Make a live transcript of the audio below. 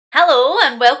Hello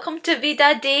and welcome to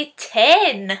Veda day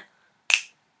 10.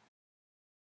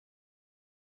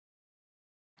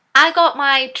 I got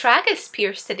my tragus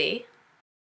pierced today.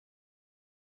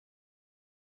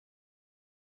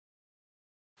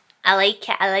 I like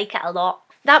it a lot.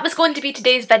 That was going to be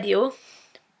today's video,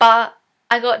 but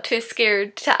I got too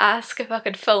scared to ask if I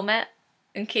could film it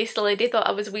in case the lady thought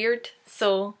I was weird,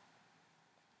 so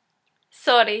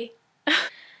sorry.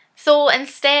 So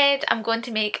instead I'm going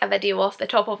to make a video off the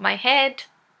top of my head.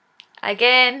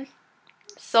 Again,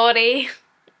 sorry.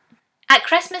 At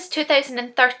Christmas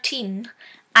 2013,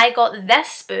 I got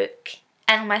this book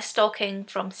in my stocking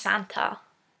from Santa.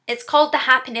 It's called The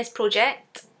Happiness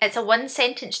Project. It's a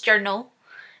one-sentence journal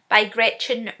by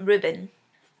Gretchen Rubin.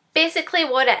 Basically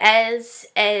what it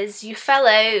is you fill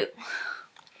out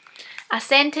a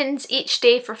sentence each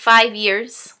day for 5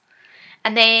 years,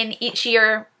 and then each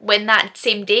year when that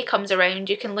same day comes around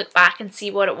you can look back and see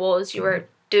what it was you were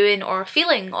doing or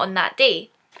feeling on that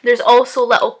day. There's also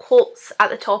little quotes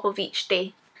at the top of each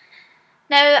day.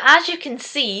 Now, as you can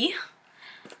see,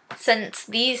 since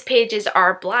these pages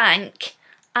are blank,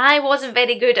 I wasn't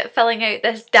very good at filling out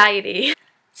this diary.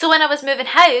 So when I was moving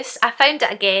house, I found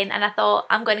it again and I thought,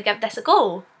 I'm going to give this a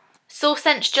go. So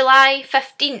since July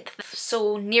 15th,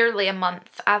 so nearly a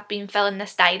month, I've been filling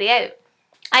this diary out.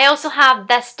 I also have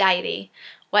this diary,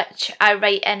 which I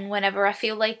write in whenever I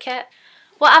feel like it.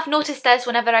 What I've noticed is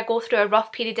whenever I go through a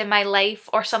rough period in my life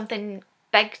or something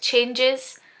big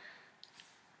changes,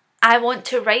 I want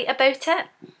to write about it.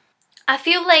 I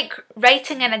feel like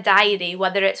writing in a diary,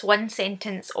 whether it's one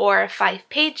sentence or 5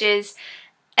 pages,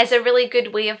 is a really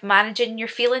good way of managing your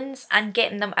feelings and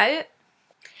getting them out.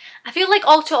 I feel like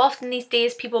all too often these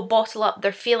days people bottle up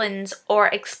their feelings or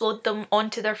explode them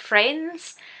onto their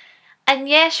friends. And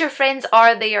yes, your friends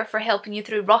are there for helping you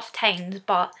through rough times,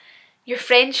 but your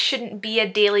friends shouldn't be a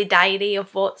daily diary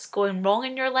of what's going wrong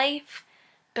in your life,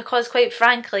 because quite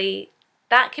frankly,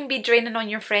 that can be draining on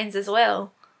your friends as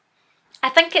well. I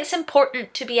think it's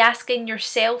important to be asking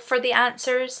yourself for the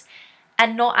answers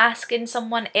and not asking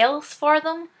someone else for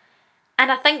them.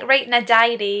 And I think writing a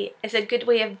diary is a good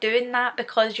way of doing that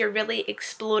because you're really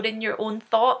exploring your own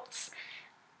thoughts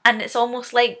and it's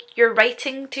almost like you're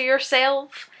writing to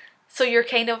yourself, so you're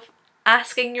kind of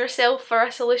asking yourself for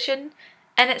a solution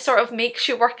and it sort of makes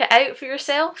you work it out for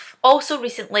yourself. Also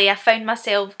recently I found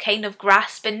myself kind of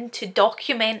grasping to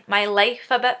document my life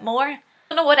a bit more. I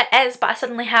don't know what it is, but I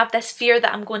suddenly have this fear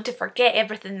that I'm going to forget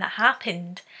everything that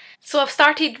happened. So I've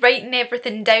started writing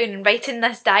everything down and writing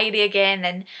this diary again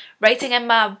and writing in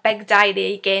my big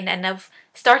diary again, and I've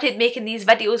started making these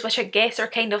videos which I guess are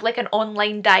kind of like an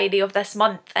online diary of this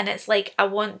month, and it's like I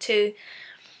want to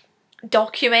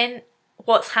document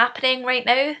what's happening right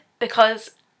now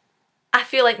because I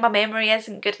feel like my memory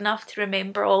isn't good enough to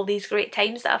remember all these great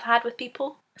times that I've had with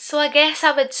people. So I guess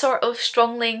I would sort of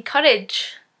strongly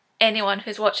encourage anyone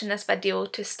who's watching this video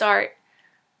to start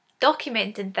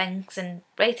documenting things and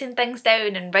writing things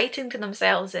down and writing to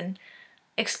themselves and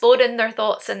exploring their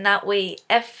thoughts in that way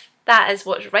if that is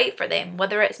what's right for them,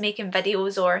 whether it's making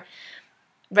videos or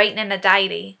writing in a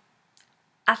diary.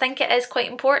 I think it is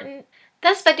quite important.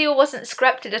 This video wasn't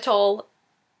scripted at all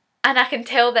and I can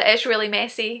tell that it's really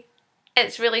messy.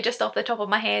 It's really just off the top of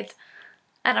my head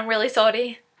and I'm really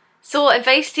sorry. So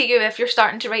advice to you, if you're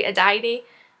starting to write a diary,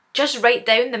 just write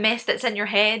down the mess that's in your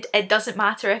head. It doesn't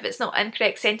matter if it's not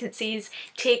incorrect sentences.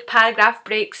 Take paragraph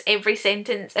breaks every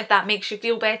sentence if that makes you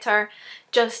feel better.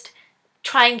 Just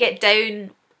try and get down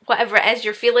whatever it is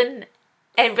you're feeling.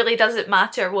 It really doesn't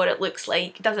matter what it looks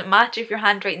like. It doesn't matter if your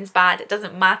handwriting's bad. It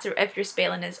doesn't matter if your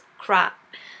spelling is crap.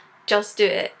 Just do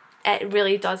it. It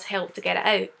really does help to get it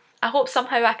out. I hope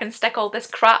somehow I can stick all this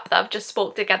crap that I've just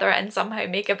spoke together and somehow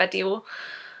make a video.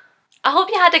 I hope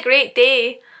you had a great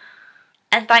day.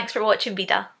 And thanks for watching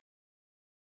Veda.